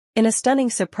In a stunning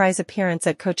surprise appearance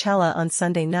at Coachella on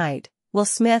Sunday night, Will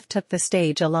Smith took the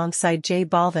stage alongside J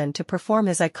Balvin to perform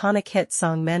his iconic hit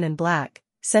song Men in Black,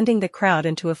 sending the crowd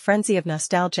into a frenzy of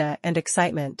nostalgia and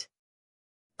excitement.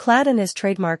 Clad in his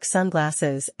trademark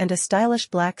sunglasses and a stylish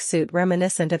black suit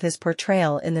reminiscent of his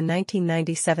portrayal in the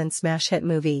 1997 smash hit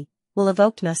movie, Will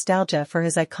evoked nostalgia for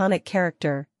his iconic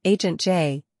character, Agent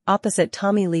J, opposite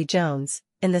Tommy Lee Jones,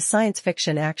 in the science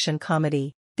fiction action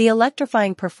comedy. The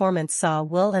electrifying performance saw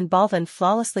Will and Balvin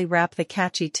flawlessly rap the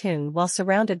catchy tune while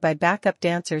surrounded by backup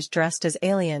dancers dressed as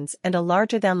aliens and a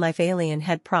larger-than-life alien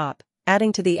head prop,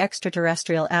 adding to the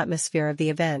extraterrestrial atmosphere of the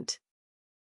event.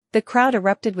 The crowd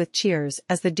erupted with cheers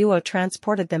as the duo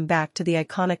transported them back to the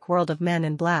iconic world of Men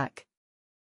in Black.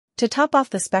 To top off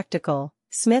the spectacle,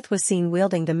 Smith was seen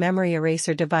wielding the memory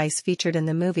eraser device featured in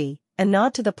the movie, a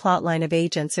nod to the plotline of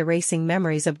agents erasing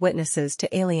memories of witnesses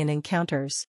to alien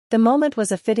encounters. The moment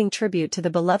was a fitting tribute to the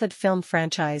beloved film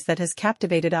franchise that has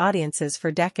captivated audiences for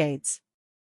decades.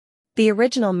 The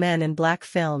original Men in Black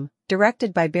film,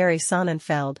 directed by Barry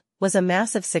Sonnenfeld, was a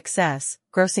massive success,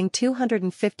 grossing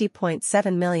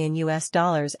 $250.7 million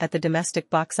at the domestic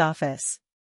box office.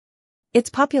 Its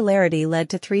popularity led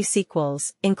to 3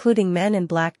 sequels, including Men in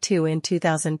Black 2 in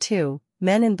 2002,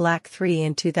 Men in Black 3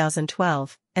 in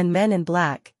 2012, and Men in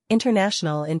Black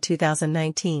International in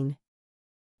 2019.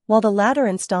 While the latter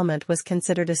installment was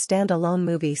considered a standalone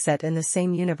movie set in the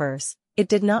same universe, it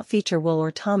did not feature Will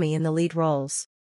or Tommy in the lead roles.